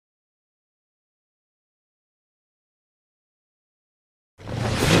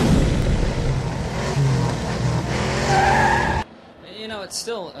It's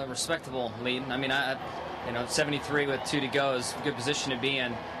still a respectable lead. I mean, 73 with 2 to go is a good position to be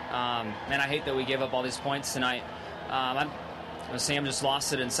in. And I hate that we gave up all these points tonight. Sam just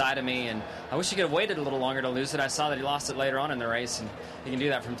lost it inside of me, and I wish he could have waited a little longer to lose it. I saw that he lost it later on in the race, and he can do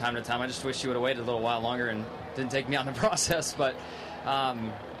that from time to time. I just wish he would have waited a little while longer and didn't take me out in the process. But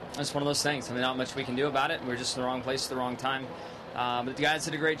it's one of those things. I mean, not much we can do about it. We're just in the wrong place at the wrong time. But the guys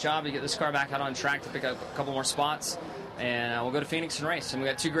did a great job to get this car back out on track to pick up a couple more spots. And we'll go to Phoenix and race. And we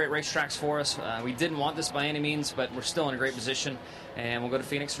got 2 great racetracks for us. We didn't want this by any means, but we're still in a great position. And we'll go to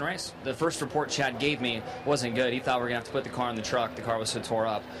Phoenix and race. The first report Chad gave me wasn't good. He thought we were going to have to put the car in the truck. The car was so tore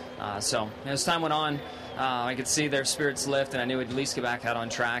up. So as time went on, I could see their spirits lift, and I knew we'd at least get back out on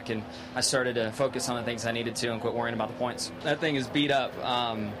track. And I started to focus on the things I needed to and quit worrying about the points. That thing is beat up.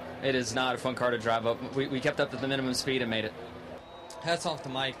 It is not a fun car to drive up. We kept up to the minimum speed and made it. Hats off to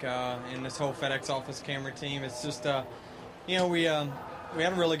Mike and this whole FedEx Office camera team. It's just, we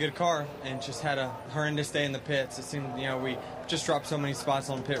had a really good car and just had a horrendous day in the pits. It seemed, we just dropped so many spots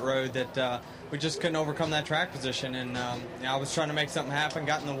on pit road that we just couldn't overcome that track position. And I was trying to make something happen,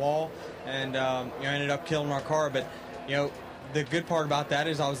 got in the wall, and ended up killing our car. But the good part about that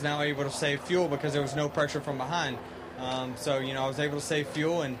is I was now able to save fuel because there was no pressure from behind. So I was able to save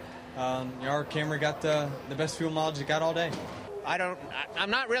fuel, and our Camry got the best fuel mileage it got all day. I'm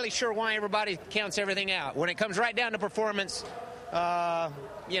not really sure why everybody counts everything out. When it comes right down to performance,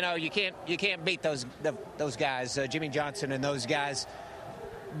 you can't beat those guys, Jimmie Johnson and those guys.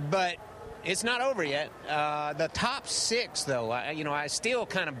 But it's not over yet. The top 6, though, I still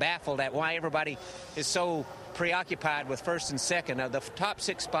kind of baffled at why everybody is so preoccupied with first and second. The top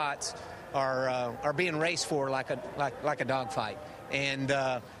 6 spots are being raced for like a dogfight. And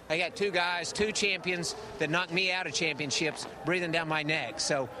I got 2 guys, 2 champions that knocked me out of championships breathing down my neck.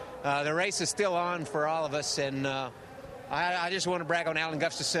 So the race is still on for all of us. And I just want to brag on Alan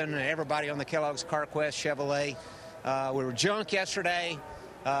Gustafson and everybody on the Kellogg's CarQuest Chevrolet. We were junk yesterday.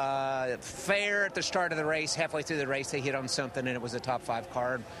 Fair at the start of the race. Halfway through the race, they hit on something, and it was a top 5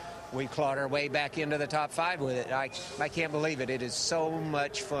 car. We clawed our way back into the top 5 with it. I can't believe it. It is so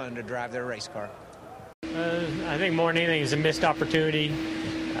much fun to drive their race car. I think more than anything is a missed opportunity.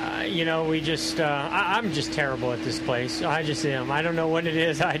 I'm just terrible at this place. I just am. I don't know what it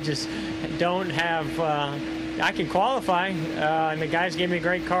is. I just don't have, I can qualify, and the guys gave me a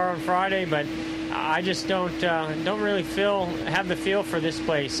great car on Friday, but I just don't really have the feel for this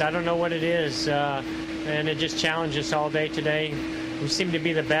place. I don't know what it is, and it just challenged us all day today. We seemed to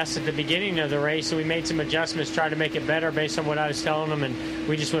be the best at the beginning of the race, so we made some adjustments, tried to make it better based on what I was telling them, and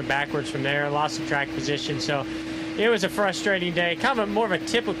we just went backwards from there, lost some track position. So it was a frustrating day, kind of more of a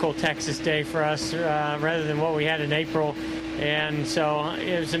typical Texas day for us rather than what we had in April. And so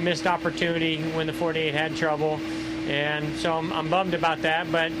it was a missed opportunity when the 48 had trouble. And so I'm bummed about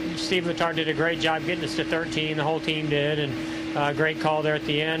that, but Steve Letarte did a great job getting us to 13. The whole team did, and great call there at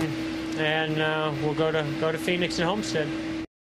the end. And we'll go to Phoenix and Homestead.